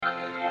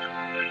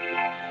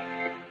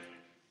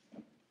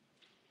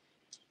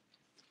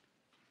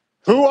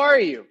Who are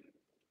you?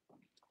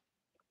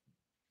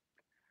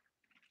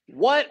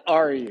 What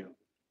are you?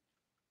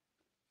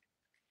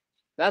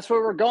 That's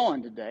where we're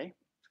going today.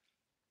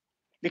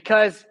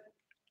 Because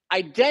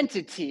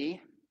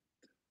identity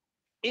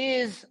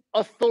is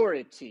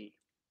authority.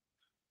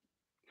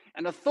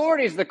 And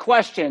authority is the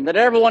question that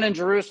everyone in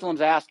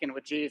Jerusalem's asking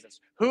with Jesus.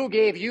 Who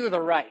gave you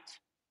the right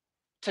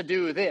to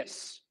do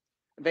this?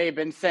 They've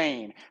been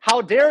saying.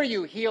 How dare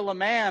you heal a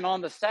man on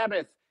the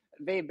Sabbath?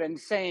 They've been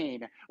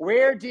saying.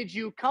 Where did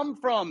you come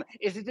from?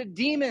 Is it a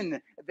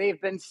demon?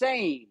 They've been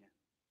saying.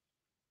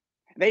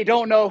 They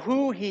don't know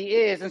who he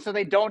is, and so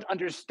they don't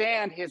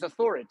understand his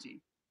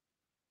authority.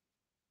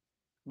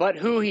 But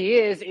who he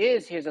is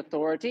his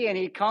authority, and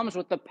he comes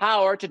with the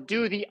power to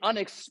do the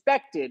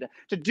unexpected,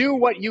 to do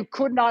what you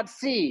could not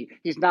see.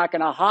 He's not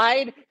going to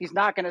hide. He's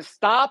not going to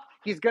stop.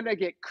 He's going to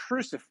get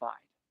crucified.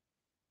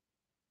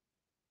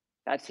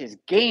 That's his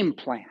game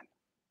plan.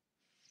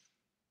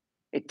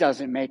 It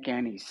doesn't make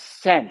any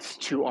sense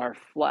to our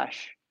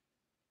flesh,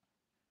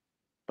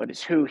 but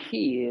it's who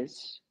he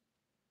is,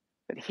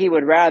 that he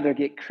would rather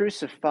get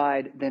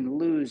crucified than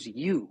lose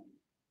you.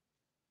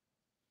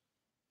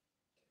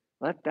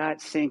 Let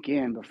that sink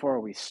in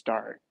before we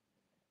start.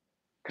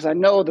 Because I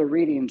know the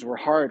readings were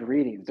hard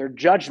readings. They're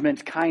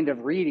judgment kind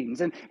of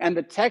readings. And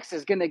the text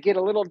is going to get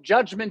a little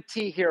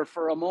judgment-y here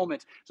for a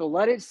moment. So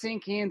let it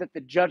sink in that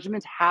the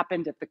judgment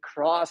happened at the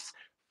cross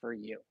for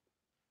you.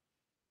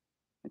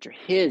 That you're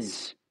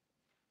his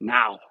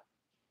now.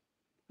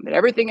 And that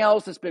everything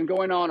else that's been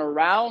going on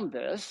around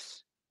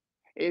this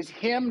is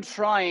him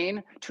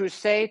trying to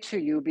say to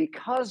you,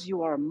 because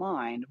you are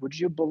mine, would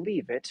you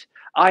believe it?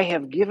 I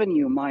have given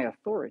you my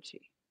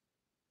authority.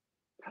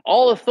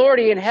 All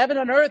authority in heaven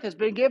and earth has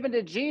been given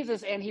to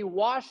Jesus, and he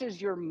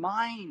washes your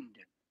mind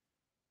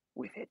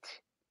with it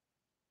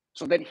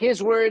so that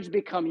his words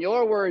become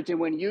your words. And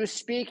when you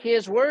speak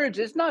his words,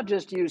 it's not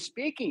just you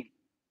speaking.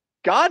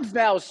 God's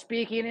now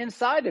speaking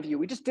inside of you.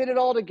 We just did it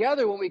all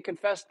together when we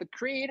confessed the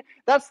creed.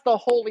 That's the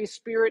Holy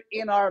Spirit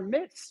in our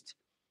midst.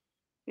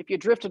 If you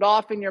drifted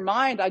off in your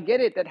mind, I get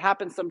it. That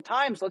happens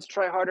sometimes. Let's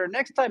try harder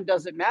next time.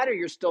 Doesn't matter.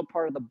 You're still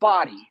part of the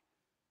body.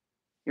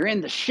 You're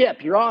in the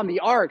ship. You're on the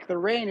ark. The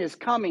rain is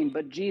coming,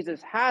 but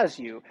Jesus has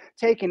you.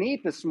 Take and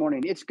eat this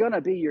morning. It's going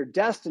to be your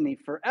destiny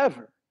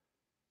forever.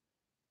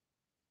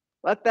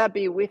 Let that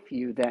be with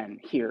you then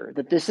here,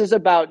 that this is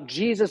about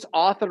Jesus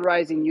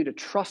authorizing you to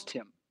trust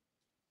him.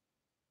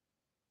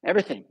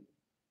 Everything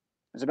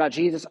is about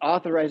Jesus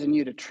authorizing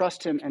you to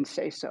trust him and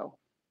say so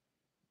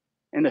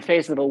in the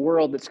face of a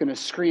world that's going to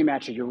scream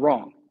at you, you're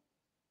wrong.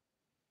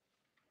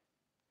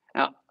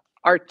 Now,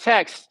 our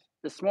text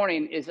this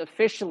morning is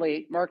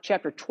officially Mark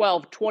chapter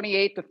 12,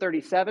 28 to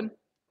 37.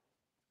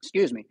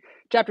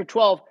 Chapter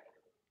 12,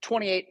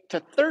 28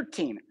 to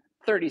 13,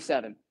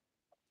 37.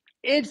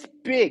 It's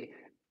big.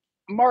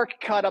 Mark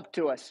caught up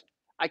to us.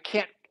 I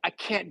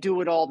can't do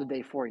it all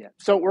today for you.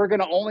 So we're going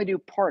to only do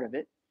part of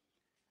it.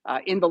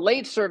 In the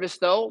late service,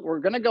 though, we're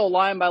going to go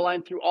line by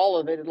line through all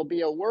of it. It'll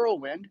be a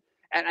whirlwind.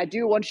 And I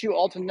do want you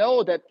all to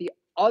know that the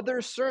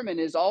other sermon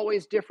is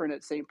always different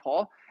at St.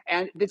 Paul,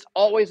 and it's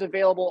always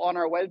available on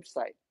our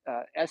website,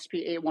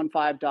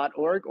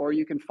 sp815.org, or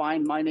you can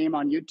find my name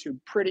on YouTube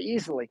pretty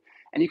easily.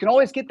 And you can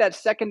always get that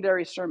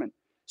secondary sermon.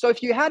 So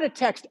if you had a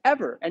text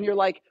ever and you're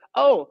like,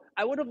 oh,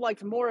 I would have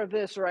liked more of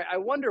this, or I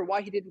wonder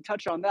why he didn't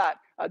touch on that,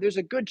 there's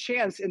a good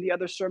chance in the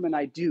other sermon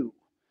I do.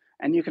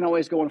 And you can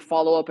always go and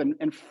follow up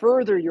and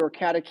further your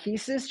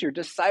catechesis, your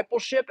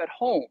discipleship at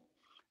home.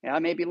 Yeah,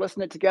 maybe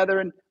listen to it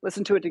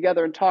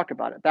together and talk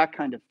about it, that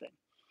kind of thing.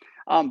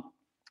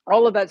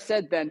 All of that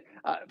said then,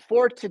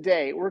 for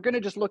today, we're going to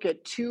just look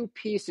at two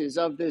pieces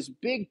of this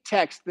big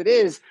text that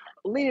is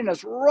leading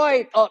us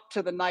right up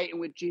to the night in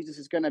which Jesus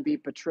is going to be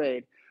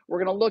betrayed.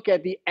 We're going to look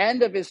at the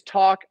end of his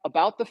talk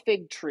about the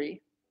fig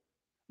tree,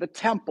 the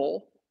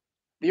temple,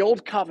 the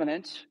old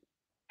covenant,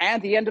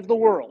 and the end of the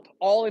world,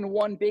 all in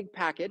one big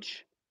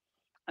package.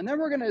 And then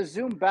we're going to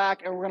zoom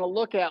back and we're going to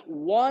look at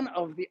one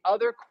of the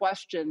other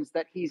questions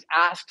that he's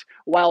asked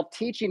while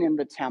teaching in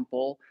the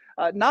temple,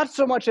 not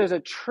so much as a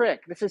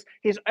trick.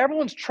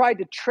 Everyone's tried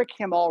to trick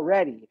him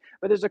already,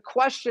 but there's a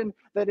question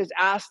that is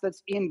asked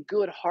that's in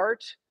good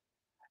heart,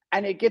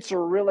 and it gets a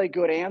really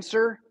good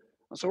answer.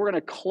 So we're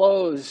going to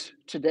close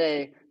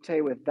today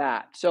with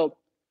that. So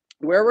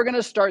where we're going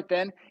to start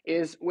then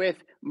is with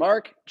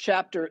Mark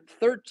chapter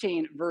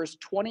 13, verse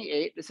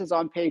 28. This is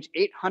on page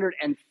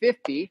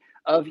 850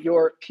 of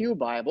your Pew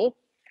Bible.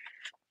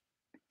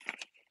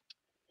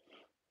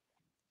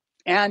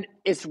 And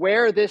it's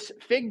where this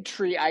fig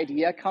tree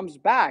idea comes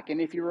back.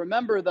 And if you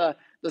remember the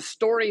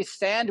story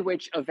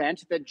sandwich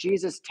event that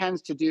Jesus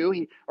tends to do,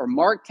 or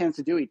Mark tends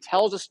to do, he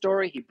tells a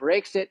story, he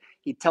breaks it,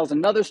 he tells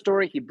another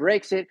story, he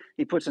breaks it,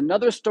 he puts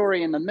another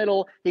story in the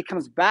middle, he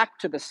comes back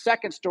to the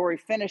second story,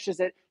 finishes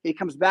it, he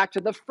comes back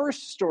to the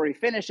first story,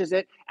 finishes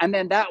it, and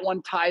then that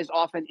one ties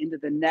often into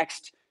the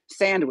next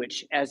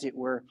sandwich, as it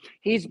were.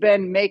 He's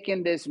been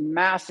making this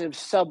massive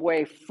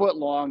Subway foot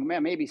long,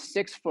 man, maybe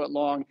 6 foot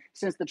long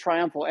since the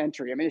triumphal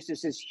entry. I mean, it's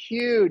just this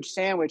huge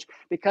sandwich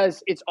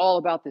because it's all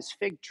about this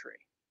fig tree.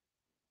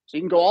 So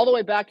you can go all the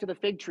way back to the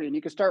fig tree and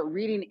you can start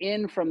reading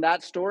in from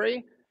that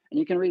story, and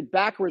you can read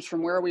backwards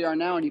from where we are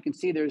now, and you can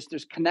see there's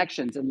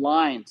connections and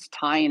lines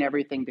tying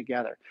everything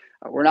together.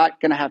 We're not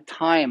going to have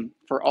time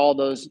for all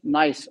those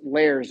nice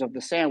layers of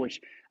the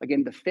sandwich.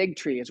 Again, the fig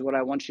tree is what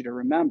I want you to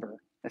remember.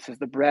 This is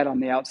the bread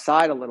on the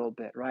outside a little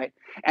bit, right?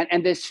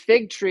 And this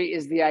fig tree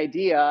is the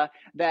idea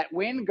that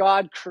when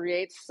God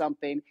creates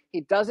something,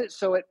 he does it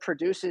so it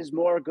produces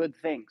more good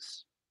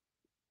things.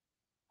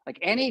 Like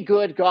any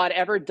good God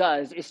ever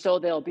does is so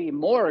there'll be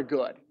more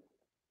good.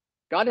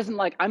 God isn't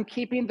like, I'm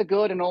keeping the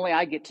good and only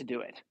I get to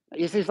do it.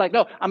 He's like,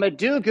 no, I'm going to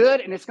do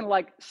good and it's going to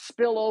like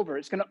spill over.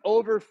 It's going to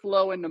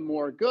overflow into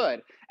more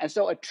good. And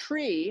so a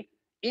tree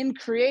in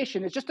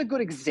creation is just a good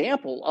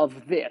example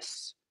of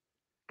this.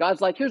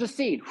 God's like, here's a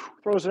seed,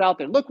 throws it out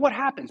there. Look what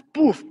happens.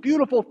 Poof,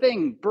 beautiful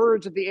thing.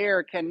 Birds of the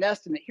air can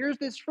nest in it. Here's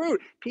this fruit.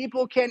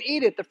 People can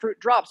eat it. The fruit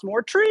drops.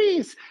 More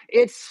trees.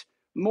 It's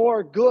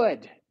more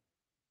good.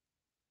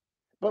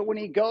 But when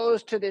he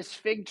goes to this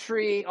fig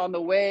tree on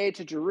the way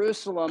to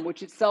Jerusalem,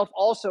 which itself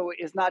also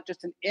is not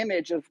just an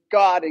image of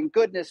God and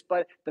goodness,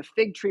 but the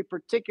fig tree,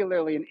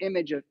 particularly an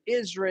image of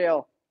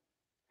Israel,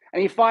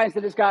 and he finds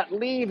that it's got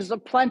leaves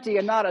aplenty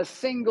and not a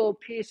single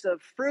piece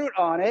of fruit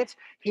on it,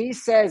 he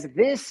says,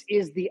 this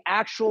is the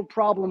actual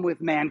problem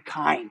with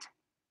mankind.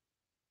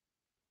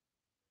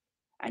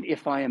 And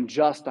if I am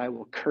just, I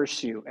will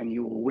curse you and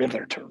you will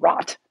wither to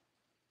rot.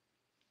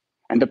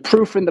 And the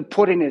proof in the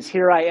pudding is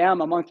here I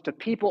am amongst a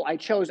people I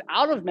chose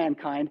out of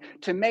mankind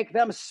to make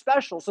them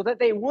special so that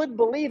they would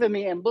believe in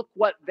me. And look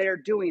what they're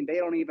doing. They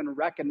don't even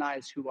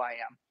recognize who I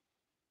am.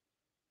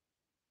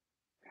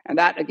 And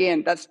that,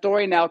 again, that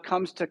story now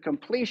comes to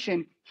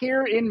completion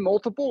here in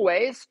multiple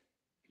ways.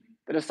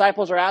 The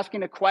disciples are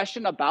asking a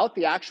question about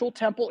the actual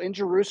temple in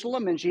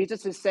Jerusalem, and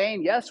Jesus is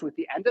saying, yes, with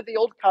the end of the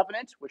Old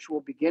Covenant, which will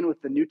begin with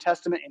the New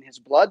Testament in his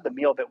blood, the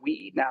meal that we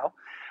eat now,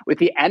 with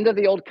the end of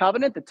the Old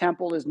Covenant, the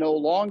temple is no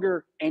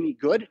longer any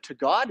good to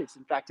God. It's,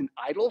 in fact, an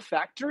idol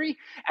factory,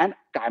 and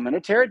I'm going to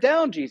tear it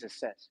down, Jesus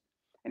says.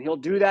 And he'll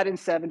do that in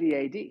 70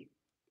 AD.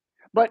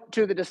 But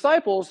to the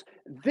disciples,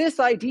 this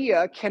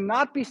idea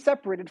cannot be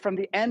separated from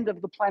the end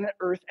of the planet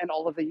Earth and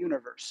all of the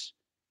universe.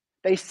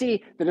 They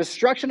see the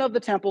destruction of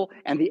the temple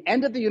and the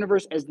end of the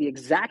universe as the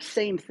exact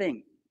same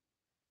thing.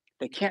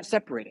 They can't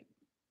separate it.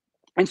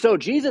 And so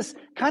Jesus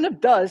kind of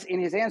does in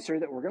his answer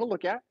that we're going to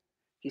look at.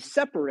 He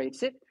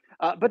separates it,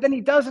 but then he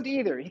doesn't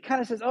either. He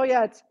kind of says, oh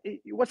yeah,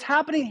 what's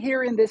happening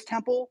here in this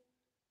temple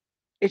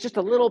is just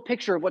a little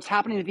picture of what's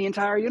happening to the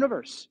entire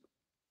universe.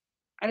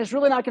 And it's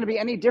really not going to be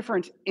any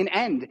different in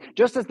end.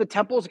 Just as the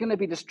temple is going to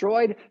be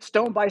destroyed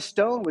stone by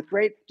stone with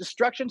great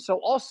destruction, so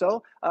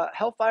also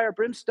hellfire,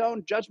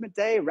 brimstone, judgment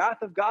day,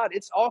 wrath of God,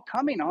 it's all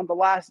coming on the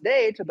last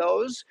day to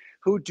those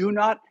who do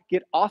not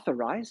get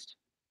authorized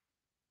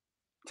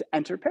to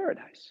enter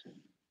paradise.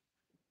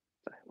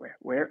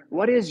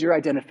 What is your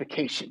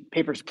identification?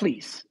 Papers,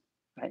 please.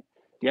 Right?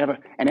 Do you have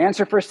an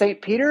answer for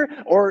St. Peter?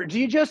 Or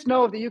do you just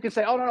know that you can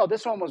say, oh, no,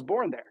 this one was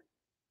born there?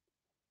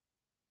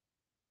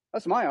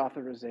 That's my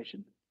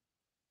authorization.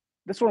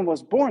 This one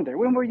was born there.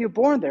 When were you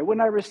born there? When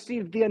I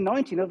received the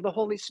anointing of the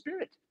Holy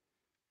Spirit.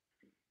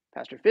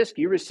 Pastor Fisk,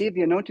 you received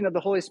the anointing of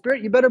the Holy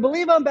Spirit. You better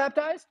believe I'm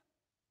baptized.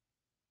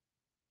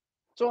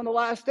 So on the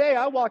last day,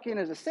 I walk in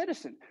as a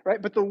citizen,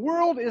 right? But the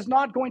world is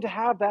not going to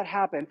have that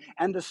happen.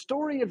 And the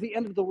story of the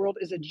end of the world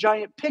is a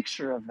giant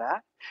picture of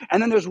that.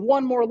 And then there's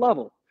one more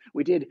level.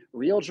 We did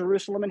real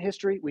Jerusalem in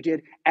history. We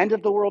did end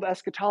of the world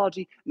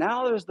eschatology.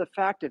 Now there's the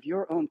fact of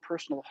your own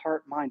personal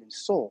heart, mind, and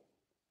soul.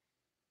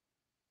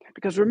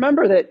 Because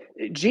remember that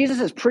Jesus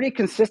is pretty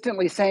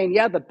consistently saying,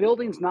 yeah, the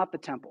building's not the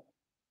temple.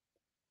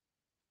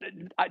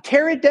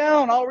 Tear it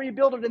down. I'll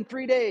rebuild it in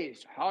 3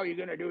 days. How are you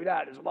going to do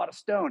that? There's a lot of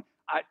stone.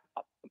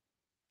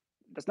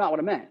 That's not what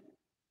I meant.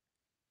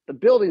 The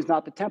building's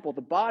not the temple.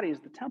 The body is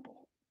the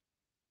temple.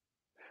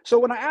 So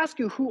when I ask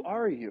you, who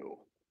are you?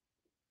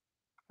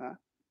 And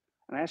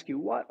I ask you,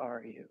 what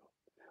are you?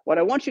 What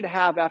I want you to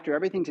have after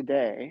everything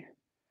today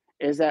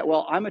is that,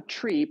 well, I'm a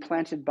tree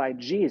planted by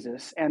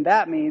Jesus, and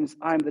that means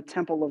I'm the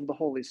temple of the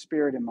Holy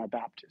Spirit in my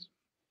baptism.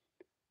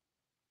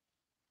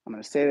 I'm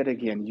going to say that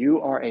again.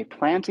 You are a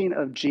planting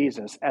of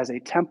Jesus as a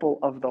temple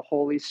of the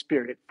Holy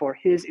Spirit for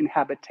his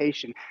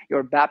inhabitation.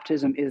 Your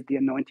baptism is the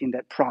anointing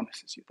that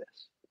promises you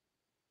this.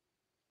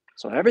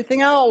 So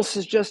everything else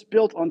is just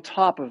built on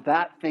top of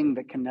that thing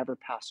that can never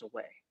pass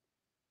away.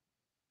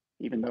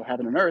 Even though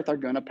heaven and earth are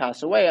going to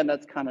pass away, and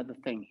that's kind of the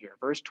thing here.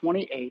 Verse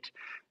 28,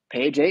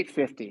 page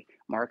 850,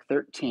 Mark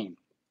 13.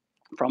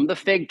 From the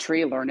fig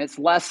tree, learn its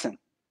lesson.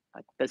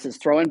 This is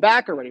throwing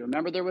back already.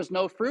 Remember, there was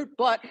no fruit,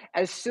 but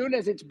as soon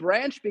as its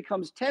branch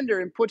becomes tender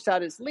and puts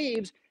out its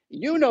leaves,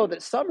 you know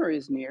that summer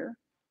is near.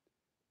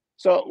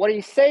 So what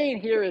he's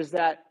saying here is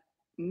that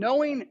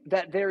knowing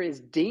that there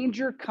is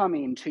danger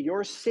coming to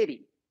your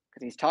city,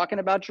 because he's talking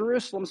about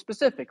Jerusalem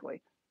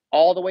specifically,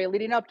 all the way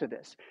leading up to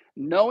this.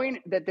 Knowing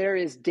that there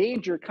is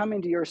danger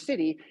coming to your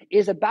city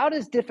is about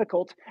as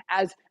difficult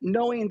as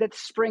knowing that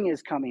spring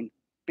is coming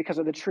because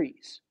of the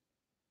trees.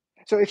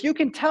 So if you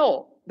can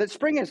tell that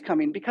spring is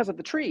coming because of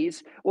the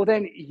trees, well,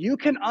 then you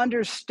can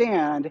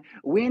understand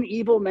when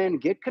evil men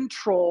get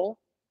control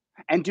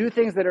and do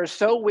things that are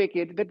so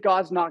wicked that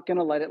God's not going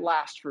to let it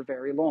last for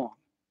very long.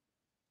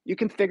 You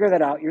can figure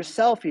that out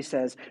yourself, he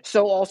says.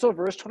 So also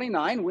verse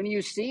 29, when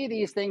you see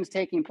these things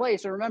taking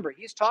place, and remember,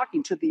 he's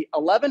talking to the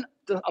 11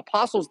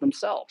 apostles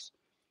themselves.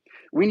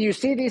 When you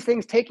see these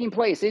things taking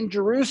place in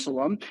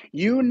Jerusalem,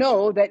 you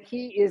know that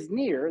he is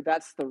near.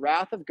 That's the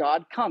wrath of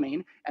God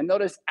coming. And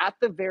notice at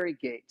the very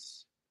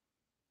gates.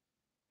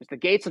 It's the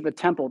gates of the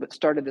temple that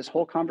started this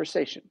whole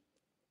conversation.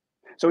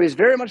 So he's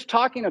very much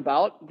talking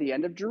about the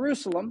end of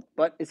Jerusalem,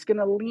 but it's going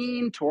to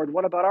lean toward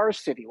what about our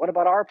city? What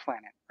about our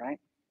planet, right?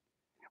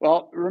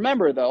 Well,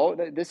 remember, though,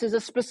 that this is a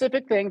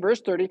specific thing.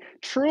 Verse 30,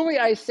 truly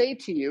I say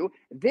to you,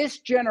 this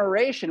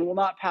generation will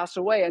not pass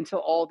away until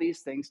all these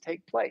things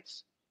take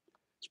place.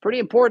 It's a pretty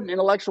important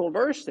intellectual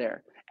verse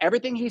there.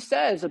 Everything he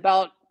says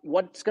about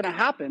what's going to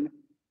happen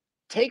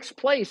takes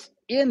place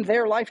in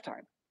their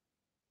lifetime.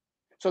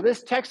 So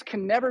this text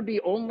can never be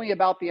only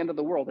about the end of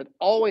the world. It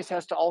always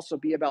has to also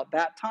be about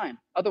that time.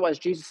 Otherwise,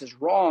 Jesus is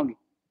wrong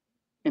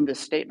in this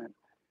statement.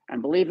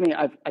 And believe me,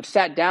 I've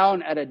sat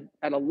down at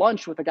a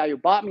lunch with a guy who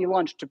bought me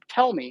lunch to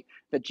tell me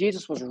that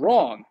Jesus was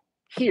wrong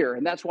here,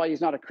 and that's why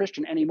he's not a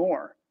Christian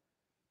anymore.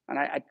 And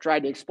I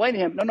tried to explain to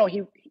him,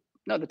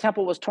 no, the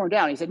temple was torn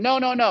down. He said, no,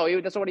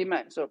 that's not what he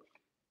meant. So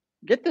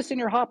get this in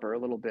your hopper a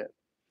little bit.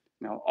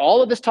 Now,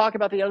 all of this talk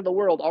about the end of the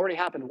world already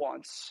happened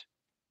once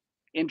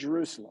in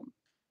Jerusalem.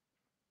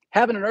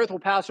 Heaven and earth will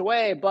pass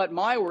away, but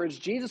my words,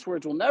 Jesus'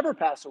 words, will never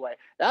pass away.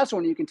 That's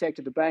one you can take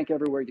to the bank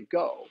everywhere you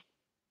go.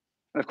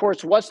 And of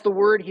course, what's the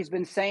word he's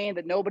been saying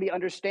that nobody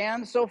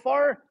understands so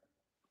far?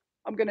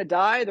 I'm going to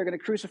die. They're going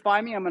to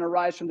crucify me. I'm going to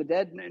rise from the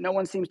dead. No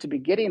one seems to be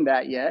getting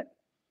that yet.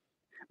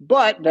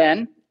 But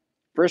then,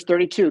 verse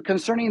 32,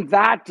 concerning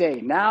that day,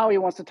 now he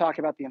wants to talk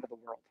about the end of the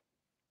world.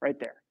 Right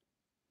there.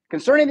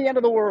 Concerning the end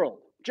of the world,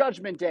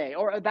 judgment day,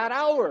 or that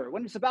hour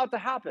when it's about to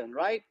happen,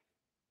 right?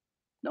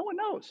 No one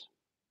knows.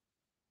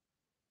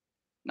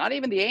 Not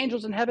even the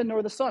angels in heaven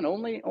nor the Son,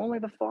 only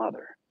the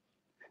Father.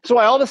 So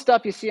all the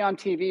stuff you see on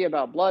TV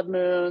about blood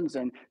moons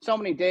and so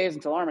many days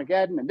until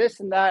Armageddon and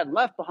this and that and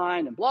Left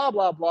Behind and blah,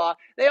 blah, blah,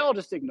 they all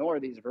just ignore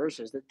these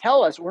verses that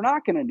tell us we're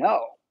not going to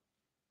know.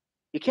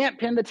 You can't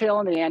pin the tail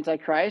on the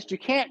Antichrist. You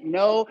can't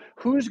know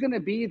who's going to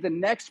be the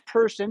next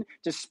person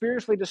to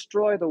spiritually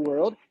destroy the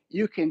world.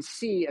 You can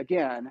see,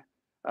 again,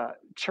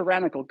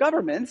 tyrannical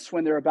governments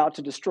when they're about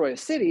to destroy a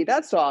city.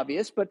 That's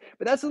obvious, but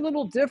that's a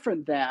little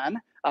different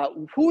than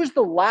who's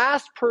the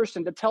last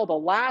person to tell the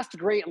last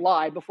great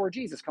lie before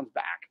Jesus comes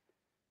back.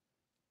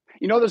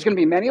 You know, there's going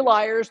to be many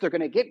liars. They're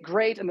going to get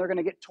great and they're going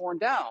to get torn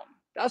down.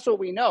 That's what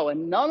we know.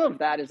 And none of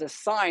that is a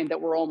sign that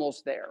we're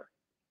almost there.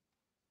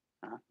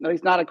 No,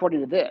 he's not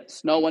according to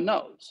this. No one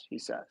knows, he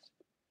says.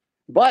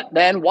 But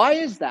then why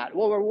is that?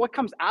 Well, what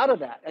comes out of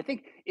that? I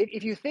think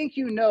if you think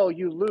you know,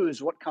 you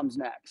lose what comes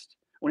next.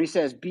 When he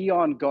says, be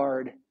on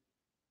guard,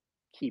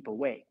 keep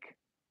awake.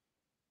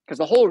 Because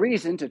the whole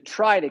reason to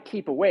try to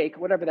keep awake,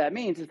 whatever that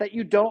means, is that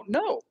you don't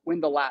know when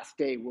the last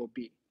day will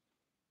be.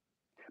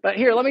 But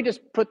here, let me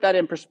just put that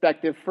in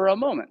perspective for a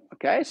moment,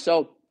 okay?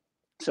 So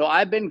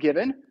I've been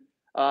given,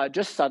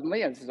 just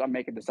suddenly, and I'm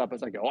making this up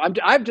as I go,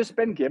 I've just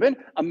been given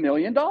 $1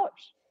 million.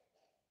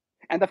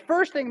 And the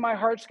first thing my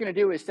heart's going to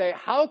do is say,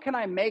 how can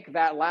I make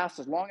that last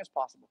as long as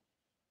possible?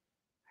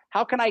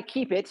 How can I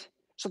keep it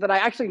so that I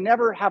actually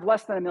never have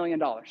less than $1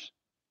 million?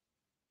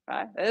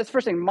 Right? That's the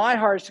first thing my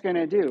heart's going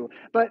to do.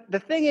 But the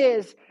thing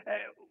is,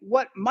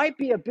 what might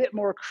be a bit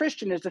more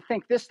Christian is to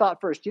think this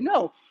thought first. You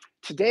know,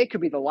 today could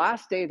be the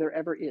last day there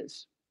ever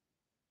is.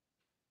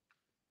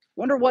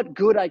 Wonder what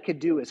good I could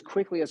do as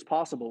quickly as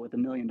possible with $1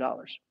 million. Do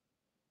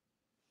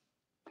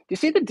you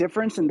see the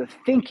difference in the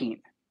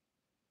thinking?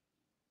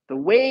 The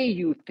way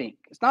you think.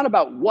 It's not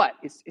about what,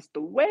 it's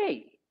the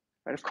way.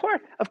 Right?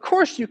 Of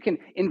course you can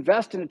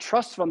invest in a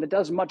trust fund that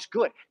does much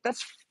good.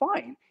 That's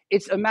fine.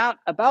 It's about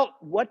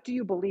what do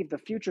you believe the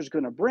future is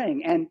going to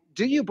bring, and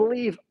do you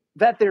believe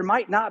that there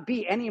might not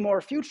be any more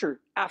future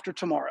after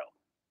tomorrow?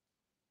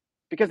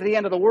 Because the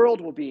end of the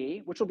world will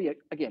be, which will be,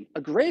 again,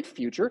 a great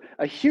future,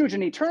 a huge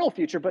and eternal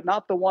future, but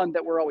not the one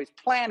that we're always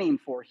planning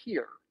for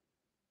here.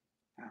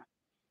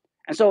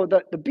 And so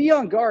the be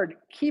on guard,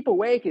 keep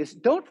awake is,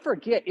 don't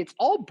forget, it's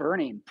all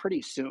burning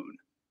pretty soon.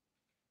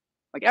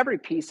 Like every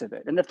piece of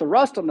it. And if the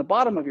rust on the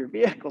bottom of your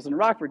vehicles in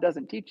Rockford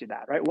doesn't teach you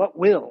that, right? What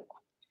will?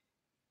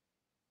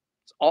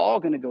 It's all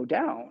going to go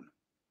down.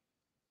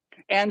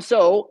 And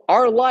so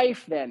our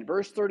life then,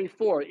 verse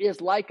 34,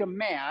 is like a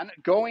man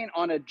going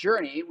on a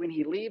journey when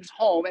he leaves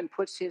home and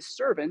puts his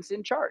servants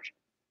in charge.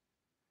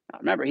 Now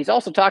remember, he's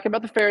also talking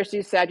about the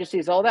Pharisees,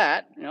 Sadducees, all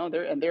that,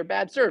 they're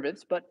bad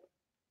servants, but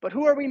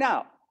who are we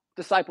now?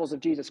 Disciples of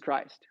Jesus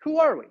Christ. Who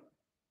are we?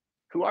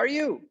 Who are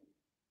you?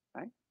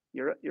 Right?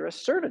 You're a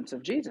servant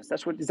of Jesus.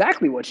 That's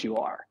exactly what you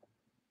are.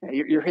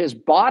 You're his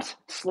bought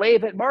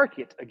slave at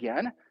market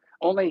again.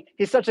 Only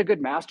he's such a good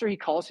master, he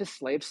calls his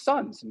slaves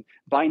sons and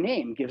by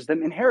name gives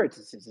them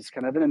inheritances. It's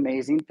kind of an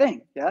amazing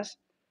thing, yes?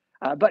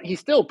 But he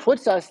still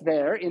puts us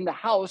there in the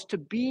house to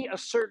be a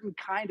certain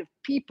kind of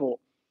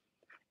people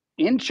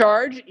in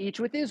charge,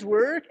 each with his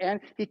work, and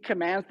he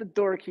commands the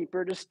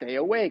doorkeeper to stay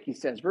awake, he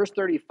says. Verse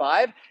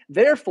 35,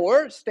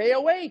 therefore, stay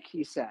awake,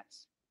 he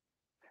says,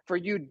 for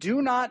you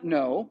do not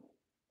know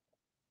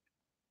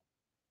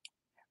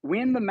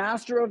when the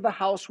master of the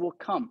house will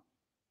come,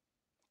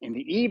 in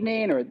the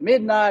evening or at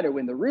midnight or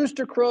when the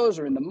rooster crows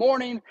or in the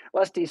morning,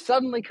 lest he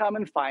suddenly come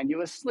and find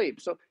you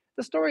asleep. So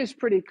the story is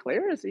pretty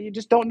clear. You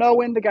just don't know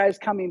when the guy's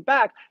coming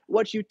back.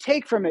 What you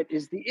take from it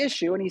is the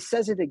issue, and he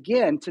says it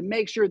again to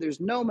make sure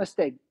there's no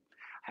mistake.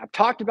 I've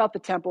talked about the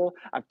temple.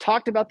 I've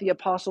talked about the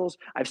apostles.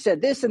 I've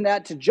said this and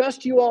that to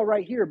just you all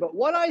right here. But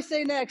what I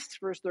say next,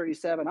 verse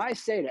 37, I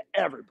say to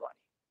everybody.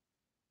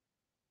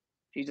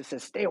 Jesus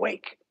says, stay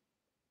awake.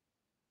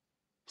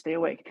 Stay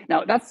awake.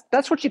 Now,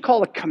 that's what you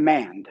call a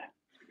command.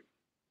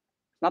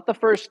 Not the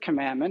first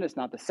commandment. It's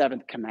not the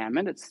seventh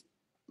commandment. It's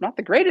not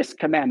the greatest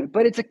commandment,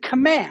 but it's a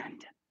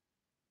command.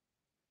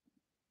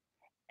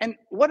 And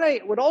what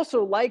I would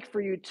also like for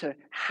you to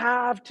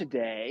have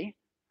today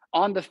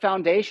on the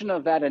foundation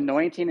of that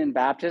anointing in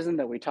baptism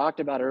that we talked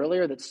about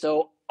earlier, that's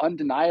so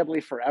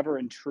undeniably forever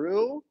and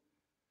true,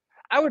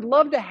 I would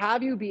love to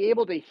have you be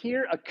able to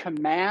hear a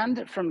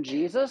command from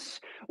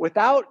Jesus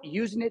without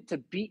using it to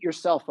beat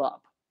yourself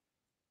up.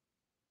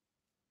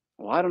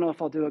 Well, I don't know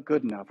if I'll do it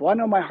good enough. Well, I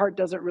know my heart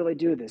doesn't really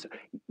do this.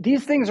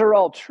 These things are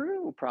all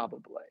true,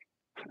 probably.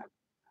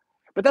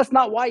 But that's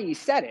not why he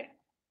said it.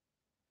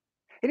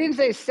 He didn't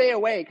say stay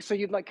awake, so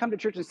you'd like come to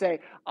church and say,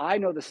 I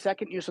know the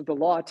second use of the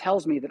law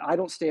tells me that I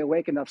don't stay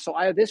awake enough, so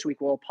I this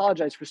week will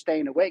apologize for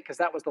staying awake because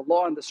that was the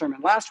law in the sermon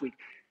last week.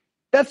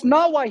 That's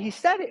not why he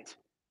said it.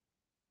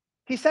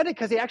 He said it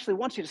because he actually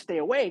wants you to stay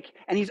awake,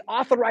 and he's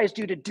authorized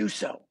you to do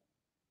so.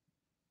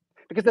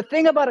 Because the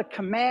thing about a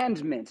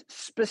commandment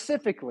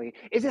specifically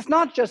is it's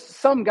not just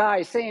some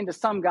guy saying to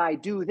some guy,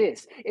 do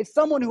this. It's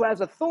someone who has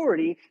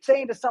authority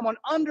saying to someone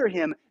under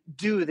him,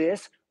 do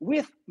this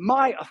with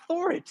my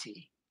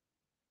authority.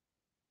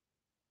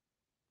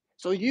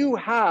 So you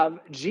have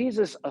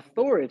Jesus'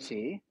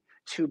 authority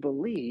to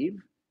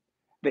believe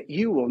that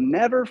you will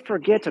never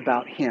forget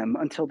about him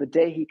until the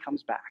day he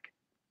comes back.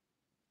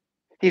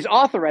 He's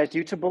authorized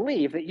you to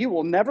believe that you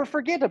will never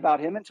forget about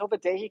him until the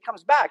day he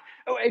comes back.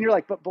 Oh, and you're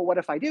like, but what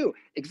if I do?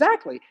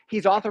 Exactly.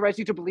 He's authorized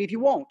you to believe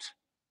you won't.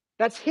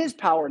 That's his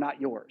power, not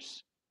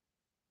yours.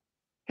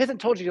 He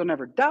hasn't told you you'll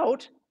never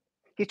doubt.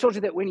 He's told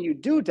you that when you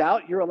do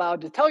doubt, you're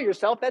allowed to tell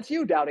yourself that's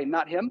you doubting,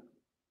 not him.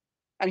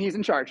 And he's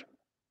in charge.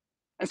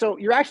 And so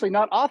you're actually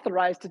not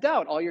authorized to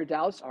doubt. All your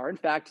doubts are, in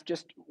fact,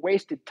 just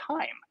wasted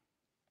time.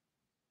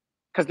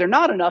 Because they're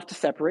not enough to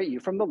separate you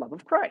from the love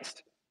of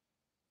Christ.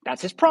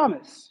 That's his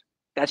promise.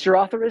 That's your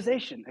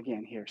authorization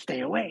again here.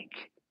 Stay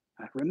awake.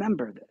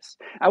 Remember this.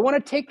 I want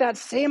to take that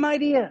same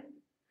idea.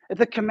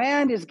 The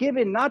command is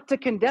given not to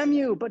condemn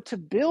you, but to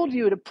build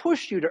you, to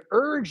push you, to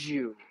urge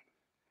you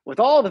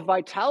with all the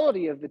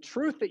vitality of the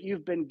truth that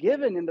you've been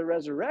given in the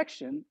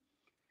resurrection.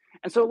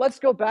 And so let's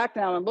go back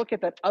now and look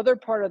at that other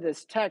part of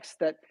this text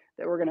that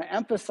we're going to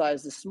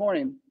emphasize this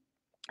morning.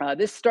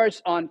 This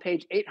starts on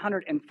page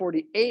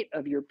 848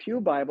 of your Pew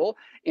Bible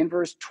in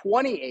verse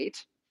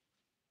 28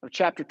 of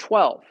chapter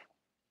 12.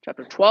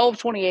 Chapter 12,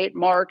 28,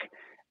 Mark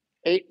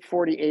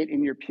 8:48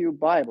 in your Pew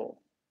Bible.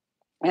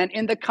 And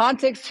in the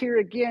context here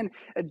again,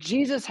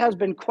 Jesus has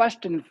been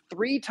questioned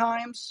 3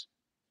 times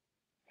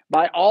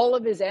by all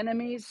of his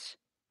enemies.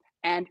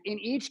 And in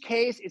each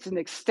case, it's an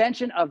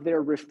extension of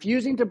their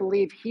refusing to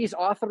believe he's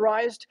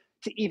authorized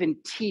to even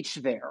teach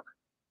there,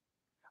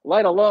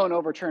 let alone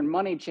overturn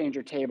money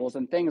changer tables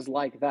and things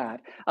like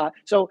that.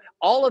 So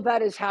all of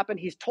that has happened.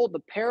 He's told the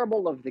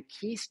parable of the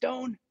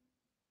keystone,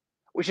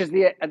 which is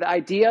the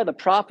idea, the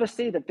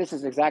prophecy that this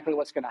is exactly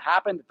what's going to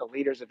happen, that the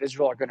leaders of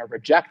Israel are going to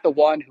reject the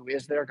one who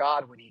is their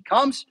God when he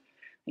comes.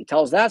 He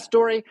tells that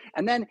story,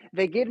 and then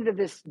they get into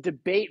this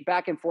debate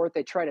back and forth.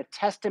 They try to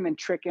test him and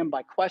trick him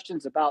by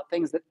questions about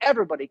things that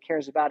everybody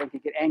cares about and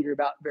can get angry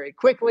about very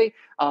quickly,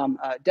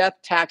 death,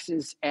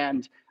 taxes,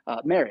 and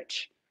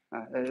marriage.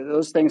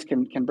 Those things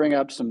can bring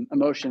up some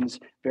emotions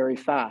very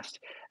fast.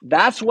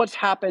 That's what's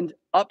happened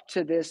up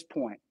to this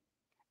point.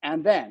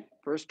 And then,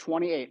 verse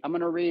 28, I'm going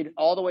to read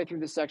all the way through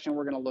this section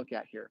we're going to look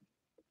at here.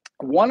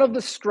 One of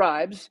the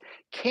scribes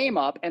came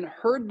up and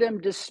heard them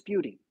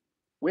disputing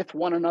with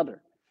one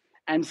another.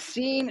 And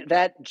seeing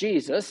that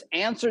Jesus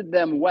answered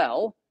them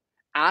well,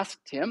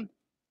 asked him,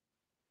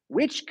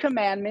 which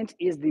commandment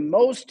is the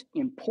most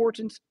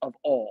important of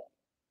all?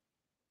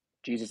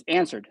 Jesus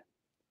answered,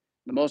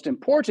 the most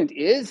important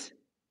is,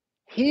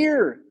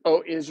 hear,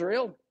 O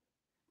Israel,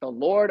 the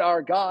Lord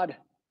our God,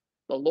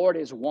 the Lord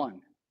is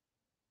one.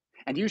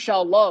 And you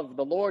shall love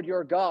the Lord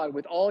your God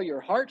with all your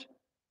heart,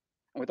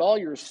 and with all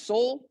your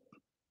soul,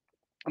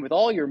 and with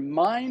all your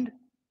mind,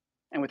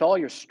 and with all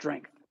your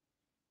strength.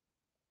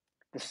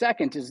 The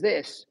second is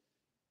this,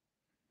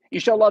 you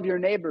shall love your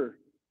neighbor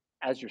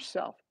as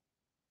yourself.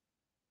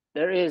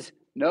 There is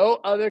no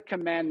other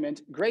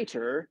commandment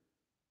greater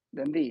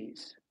than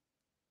these.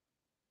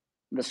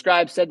 The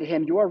scribe said to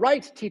him, "You are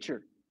right,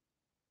 teacher.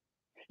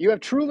 You have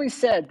truly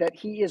said that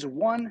he is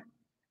one,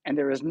 and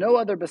there is no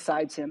other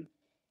besides him,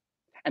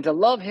 and to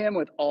love him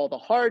with all the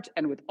heart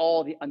and with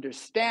all the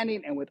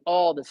understanding and with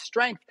all the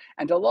strength,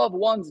 and to love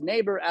one's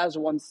neighbor as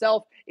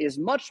oneself is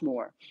much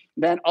more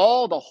than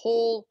all the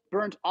whole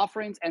burnt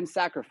offerings and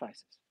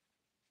sacrifices."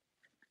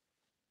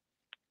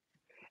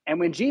 And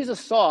when Jesus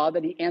saw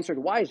that he answered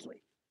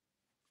wisely,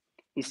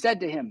 he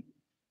said to him,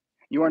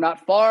 "You are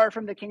not far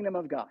from the kingdom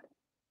of God."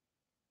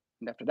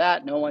 And after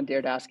that, no one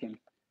dared ask him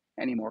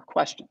any more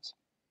questions.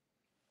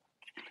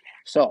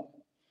 So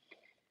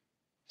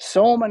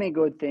many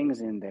good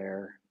things in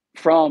there.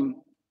 Do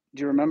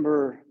you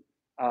remember,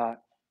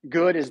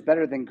 good is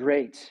better than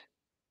great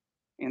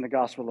in the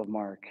Gospel of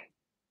Mark?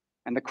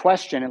 And the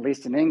question, at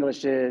least in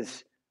English,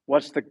 is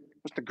what's the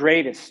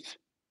greatest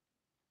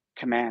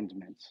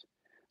commandment?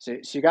 So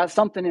you got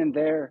something in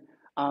there.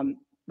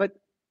 But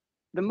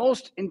the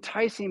most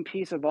enticing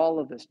piece of all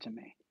of this to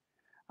me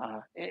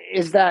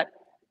is that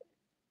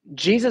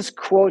Jesus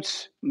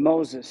quotes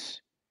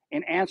Moses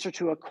in answer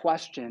to a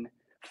question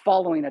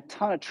following a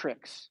ton of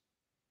tricks.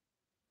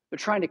 They're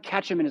trying to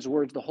catch him in his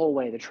words the whole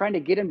way. They're trying to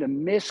get him to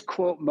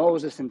misquote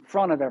Moses in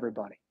front of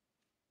everybody.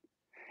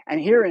 And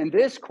here in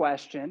this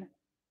question,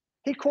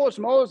 he quotes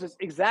Moses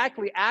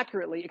exactly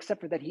accurately, except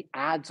for that he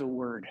adds a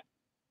word.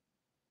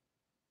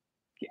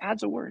 He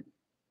adds a word.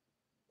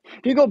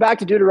 If you go back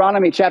to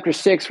Deuteronomy chapter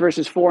 6,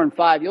 verses 4 and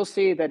 5, you'll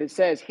see that it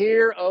says,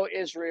 "Hear, O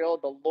Israel,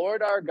 the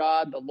Lord our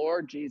God, the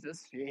Lord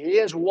Jesus, he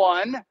is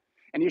one,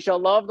 and you shall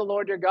love the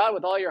Lord your God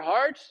with all your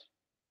heart,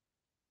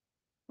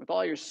 with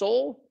all your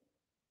soul,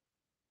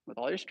 with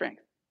all your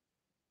strength."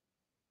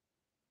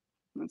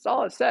 That's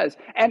all it says.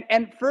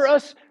 And for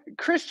us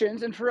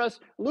Christians and for us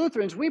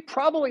Lutherans, we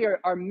probably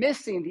are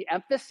missing the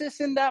emphasis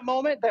in that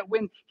moment, that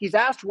when he's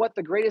asked what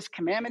the greatest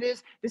commandment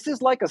is, this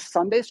is like a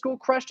Sunday school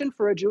question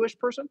for a Jewish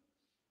person.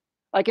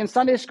 Like in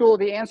Sunday school,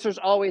 the answer is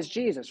always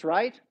Jesus,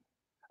 right?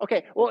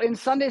 Okay, well, in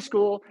Sunday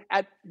school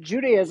at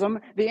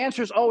Judaism, the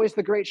answer is always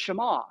the great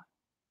Shema.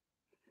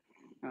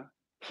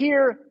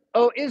 "Hear,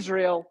 O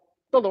Israel,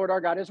 the Lord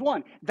our God is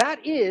one."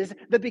 That is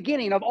the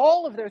beginning of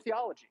all of their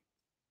theology.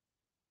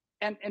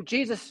 And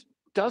Jesus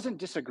doesn't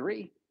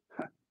disagree.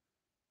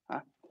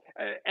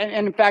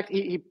 And in fact,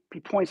 he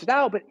points it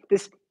out, but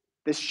this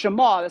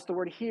Shema, that's the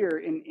word here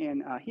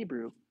in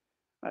Hebrew.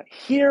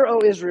 "Hear,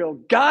 O Israel,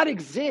 God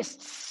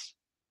exists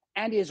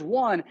and is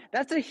one."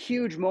 That's a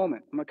huge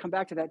moment. I'm going to come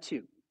back to that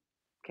too.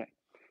 Okay.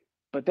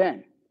 But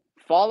then,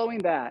 following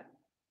that,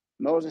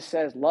 Moses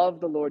says,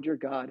 "Love the Lord your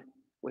God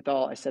with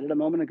all," I said it a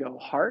moment ago,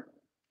 "heart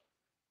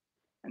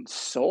and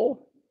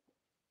soul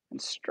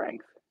and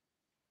strength."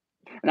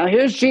 Now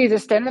here's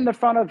Jesus standing in the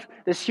front of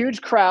this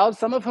huge crowd,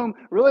 some of whom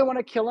really want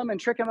to kill him and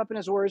trick him up in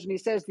his words, and he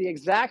says the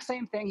exact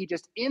same thing. He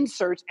just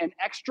inserts an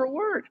extra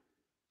word.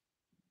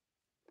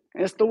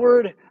 And it's the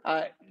word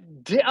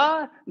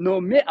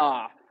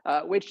dianomia,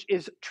 which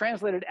is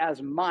translated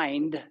as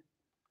mind,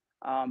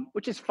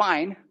 which is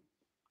fine.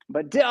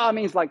 But dia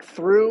means like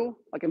through,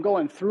 like I'm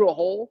going through a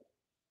hole.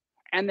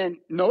 And then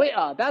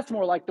noia, that's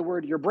more like the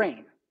word your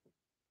brain,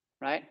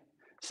 right?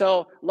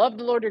 So love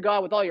the Lord your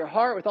God with all your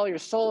heart, with all your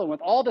soul, and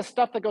with all the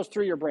stuff that goes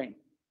through your brain.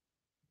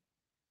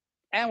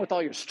 And with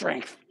all your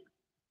strength,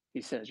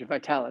 he says, your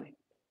vitality.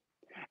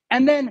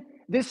 And then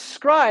this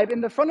scribe in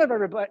the front of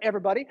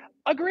everybody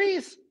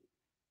agrees.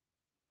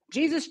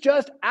 Jesus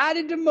just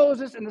added to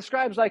Moses, and the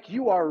scribe's like,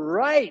 "You are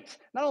right."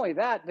 Not only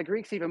that, the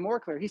Greek's even more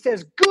clear. He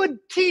says,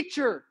 "Good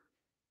teacher."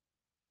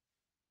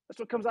 That's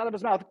what comes out of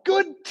his mouth.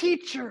 Good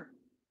teacher.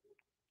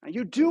 Now,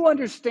 you do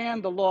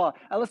understand the law.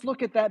 Let's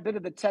look at that bit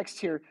of the text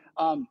here,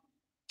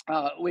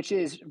 which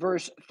is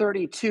verse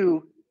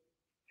 32.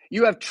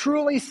 "You have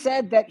truly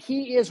said that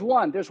he is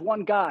one." There's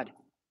one God.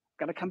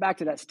 Got to come back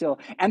to that still.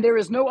 "And there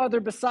is no other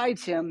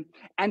besides him.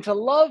 And to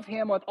love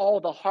him with all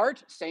the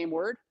heart," same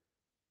word.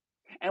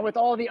 "And with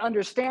all the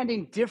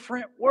understanding,"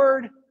 different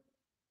word.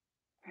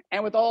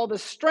 "And with all the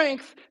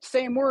strength,"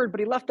 same word, but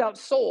he left out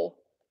soul,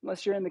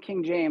 unless you're in the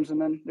King James,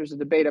 and then there's a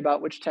debate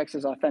about which text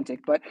is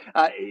authentic. But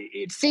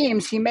it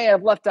seems he may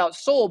have left out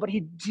soul, but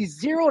he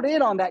zeroed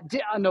in on that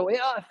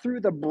dianoia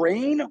through the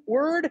brain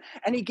word,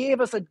 and he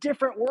gave us a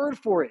different word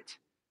for it,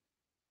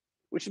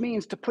 which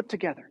means to put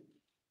together.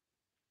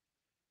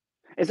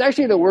 It's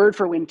actually the word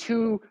for when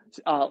two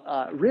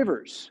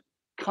rivers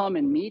come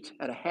and meet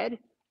at a head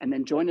and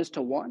then join us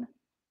to one.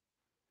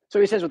 So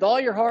he says, with all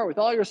your heart, with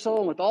all your soul,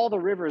 and with all the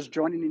rivers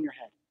joining in your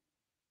head.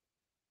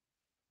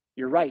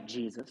 You're right,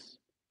 Jesus.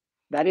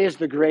 That is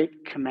the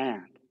great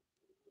command.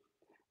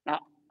 Now,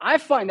 I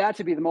find that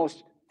to be the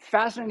most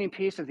fascinating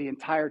piece of the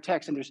entire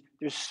text, and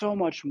there's so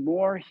much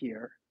more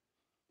here.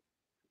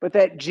 But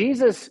that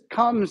Jesus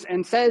comes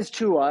and says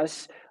to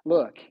us,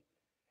 look,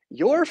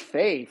 your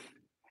faith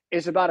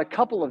is about a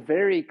couple of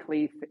very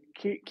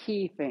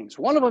key things.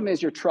 One of them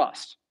is your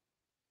trust,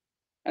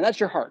 and that's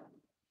your heart.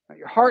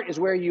 Your heart is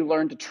where you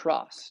learn to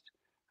trust.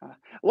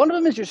 One of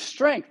them is your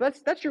strength.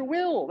 That's your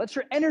will. That's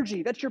your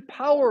energy. That's your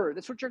power.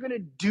 That's what you're going to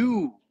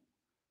do.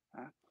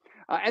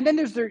 And then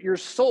there's your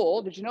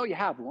soul. Did you know you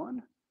have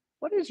one?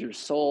 What is your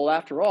soul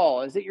after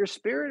all? Is it your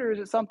spirit or is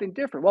it something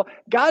different? Well,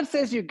 God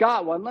says you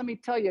got one. Let me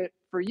tell you,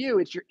 for you,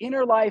 it's your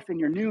inner life and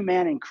your new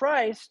man in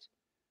Christ.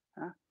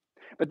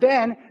 But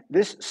then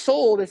this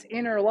soul, this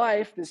inner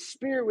life, this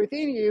spirit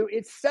within you,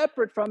 it's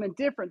separate from and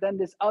different than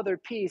this other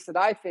piece that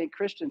I think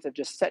Christians have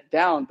just set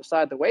down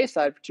beside the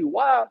wayside for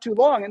too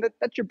long, and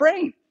that's your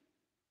brain.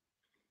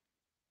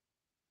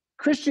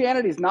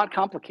 Christianity is not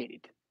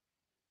complicated.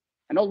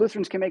 I know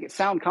Lutherans can make it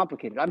sound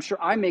complicated. I'm sure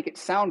I make it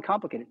sound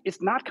complicated. It's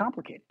not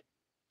complicated.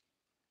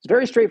 It's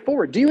very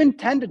straightforward. Do you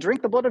intend to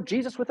drink the blood of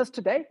Jesus with us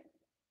today?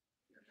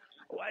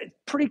 Well, it's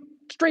pretty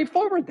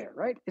straightforward there,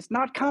 right? It's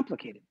not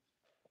complicated.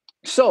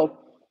 So,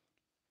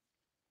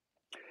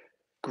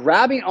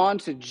 grabbing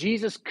onto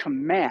Jesus'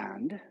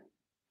 command,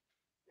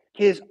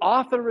 his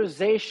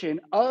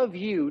authorization of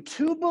you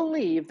to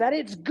believe that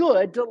it's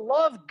good to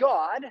love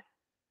God,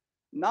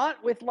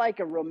 not with like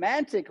a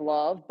romantic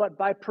love, but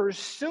by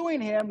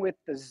pursuing him with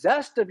the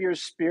zest of your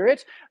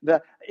spirit,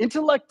 the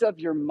intellect of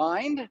your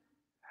mind,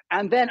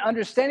 and then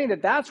understanding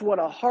that that's what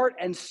a heart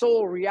and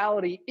soul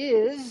reality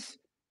is.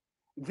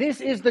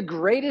 This is the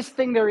greatest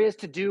thing there is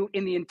to do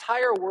in the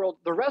entire world,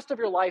 the rest of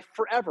your life,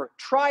 forever.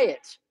 Try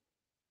it.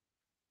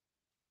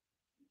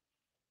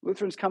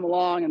 Lutherans come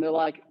along and they're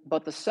like,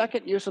 but the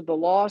second use of the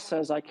law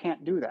says I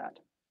can't do that.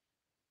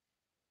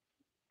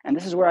 And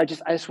this is where I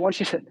just want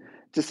you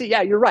to see,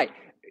 yeah, you're right.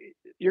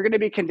 You're going to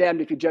be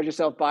condemned if you judge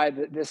yourself by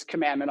this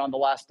commandment on the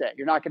last day.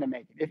 You're not going to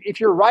make it.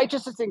 If your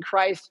righteousness in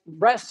Christ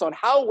rests on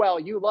how well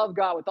you love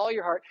God with all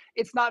your heart,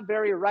 it's not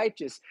very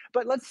righteous.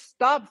 But let's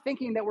stop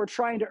thinking that we're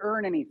trying to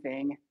earn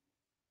anything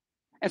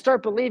and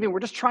start believing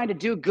we're just trying to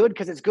do good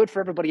because it's good for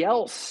everybody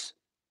else.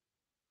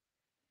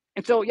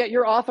 And so, yeah,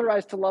 you're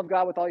authorized to love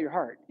God with all your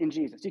heart in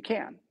Jesus. You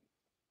can.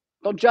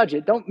 Don't judge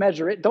it. Don't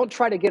measure it. Don't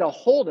try to get a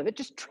hold of it.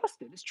 Just trust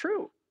it. It's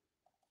true.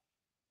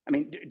 I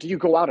mean, do you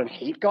go out and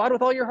hate God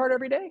with all your heart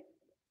every day?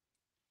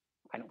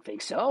 I don't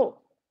think so.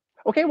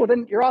 Okay, well,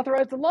 then you're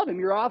authorized to love him.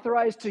 You're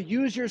authorized to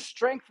use your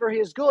strength for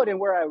his good. And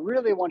where I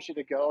really want you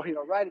to go,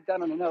 write it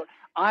down on a note.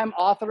 I'm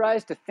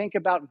authorized to think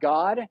about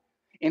God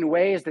in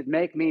ways that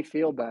make me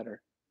feel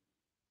better,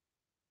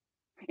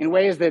 in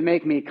ways that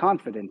make me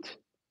confident,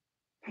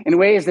 in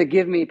ways that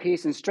give me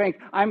peace and strength.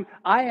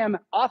 I am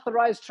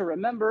authorized to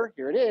remember,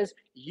 here it is,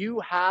 you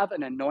have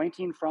an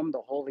anointing from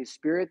the Holy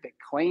Spirit that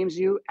claims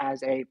you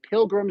as a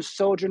pilgrim,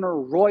 sojourner,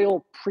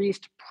 royal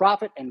priest,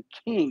 prophet, and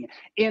king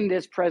in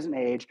this present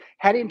age,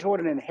 heading toward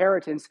an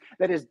inheritance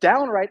that is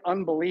downright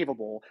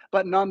unbelievable,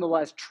 but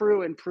nonetheless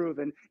true and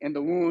proven in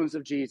the wounds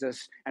of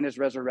Jesus and his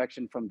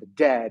resurrection from the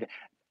dead.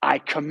 I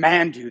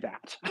command you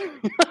that.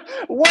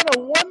 What a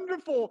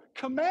wonderful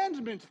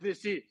commandment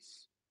this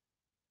is.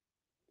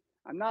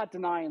 I'm not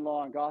denying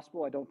law and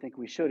gospel. I don't think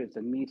we should. It's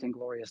a neat and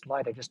glorious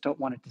light. I just don't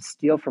want it to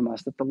steal from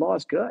us that the law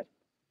is good.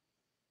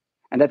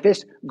 And that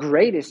this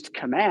greatest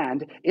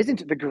command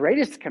isn't the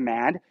greatest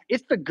command,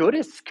 it's the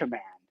goodest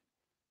command.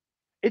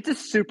 It's a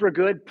super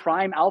good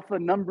prime alpha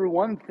number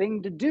one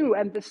thing to do.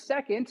 And the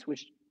second,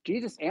 which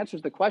Jesus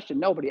answers the question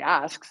nobody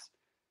asks,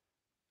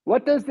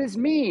 what does this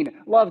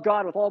mean? Love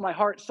God with all my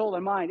heart, soul,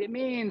 and mind. It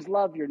means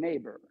love your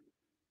neighbor.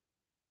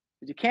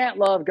 You can't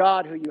love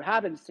God who you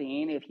haven't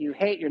seen if you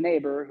hate your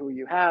neighbor who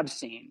you have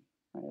seen.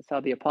 That's how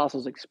the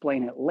apostles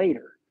explain it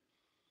later.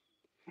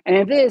 And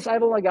in this,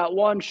 I've only got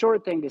one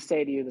short thing to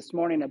say to you this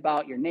morning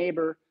about your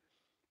neighbor,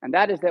 and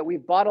that is that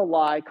we've bought a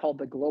lie called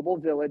the global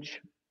village,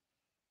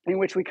 in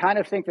which we kind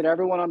of think that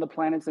everyone on the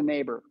planet's a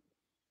neighbor.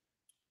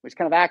 We just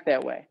kind of act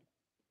that way.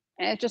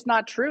 And it's just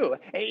not true.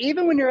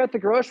 Even when you're at the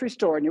grocery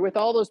store and you're with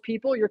all those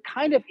people, you're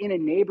kind of in a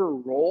neighbor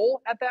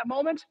role at that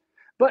moment,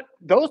 but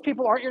those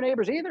people aren't your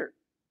neighbors either.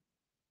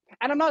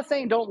 And I'm not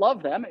saying don't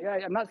love them.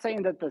 I'm not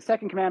saying that the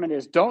second commandment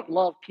is don't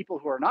love people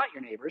who are not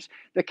your neighbors.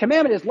 The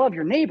commandment is love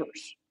your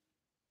neighbors.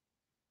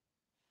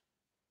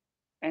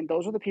 And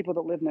those are the people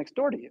that live next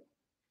door to you.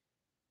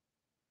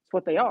 It's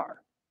what they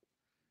are.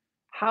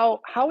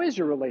 How is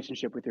your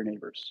relationship with your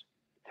neighbors?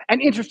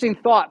 An interesting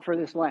thought for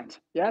this Lent,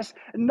 yes?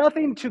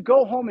 Nothing to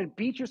go home and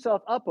beat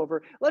yourself up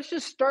over. Let's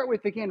just start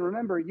with, again,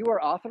 remember, you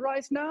are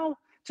authorized now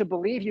to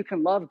believe you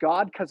can love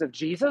God because of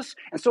Jesus.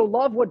 And so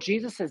love what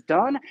Jesus has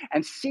done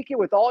and seek it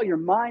with all your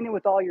mind and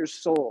with all your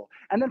soul.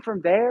 And then from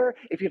there,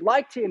 if you'd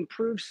like to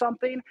improve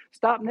something,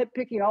 stop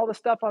nitpicking all the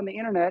stuff on the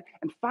internet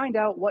and find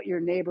out what your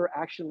neighbor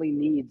actually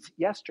needs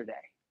yesterday.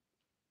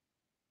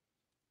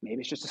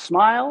 Maybe it's just a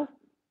smile.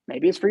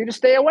 Maybe it's for you to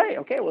stay away.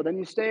 Okay, well, then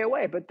you stay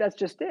away, but that's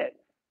just it.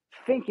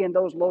 Think in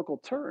those local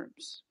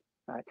terms.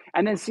 Right?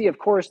 And then see, of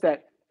course,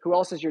 that who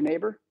else is your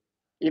neighbor?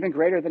 Even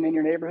greater than in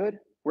your neighborhood?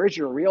 Where's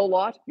your real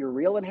lot, your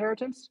real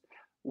inheritance?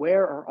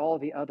 Where are all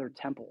the other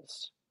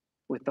temples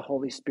with the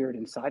Holy Spirit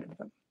inside of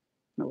them?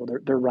 No,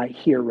 they're right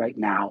here, right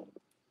now.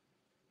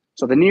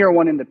 So the near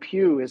one in the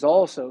pew is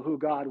also who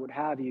God would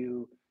have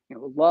you,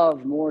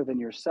 love more than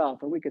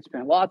yourself. And we could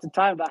spend lots of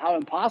time about how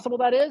impossible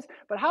that is,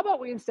 but how about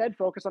we instead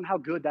focus on how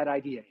good that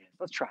idea is?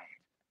 Let's try it.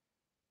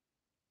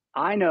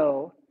 I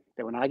know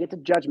that when I get to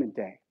judgment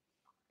day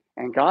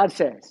and God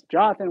says,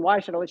 Jonathan, why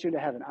should I let you into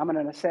heaven? I'm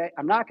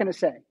not going to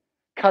say,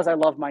 because I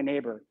love my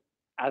neighbor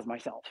as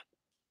myself.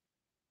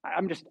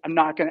 I'm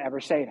not going to ever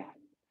say that.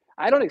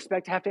 I don't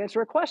expect to have to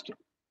answer a question.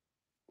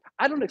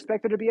 I don't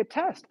expect there to be a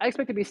test. I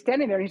expect to be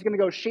standing there and he's going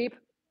to go, sheep.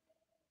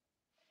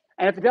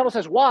 And if the devil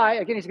says, why?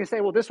 Again, he's going to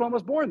say, well, this one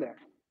was born there.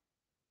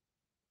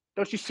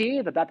 Don't you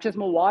see the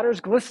baptismal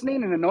waters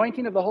glistening and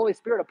anointing of the Holy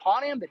Spirit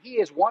upon him, that he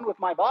is one with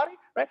my body?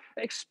 Right?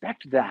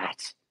 Expect that.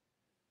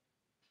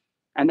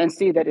 And then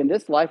see that in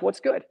this life, what's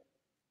good?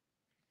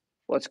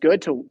 Well, it's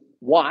good to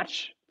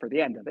watch for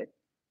the end of it.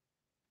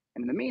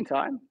 And in the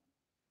meantime,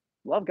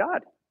 love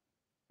God.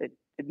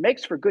 It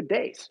makes for good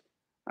days.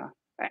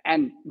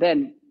 And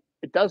then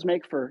it does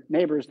make for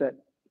neighbors that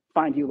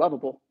find you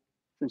lovable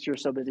since you're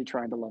so busy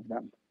trying to love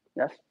them.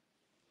 Yes?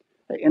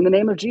 In the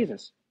name of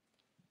Jesus.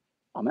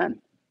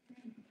 Amen.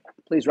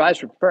 Please rise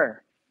for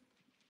prayer.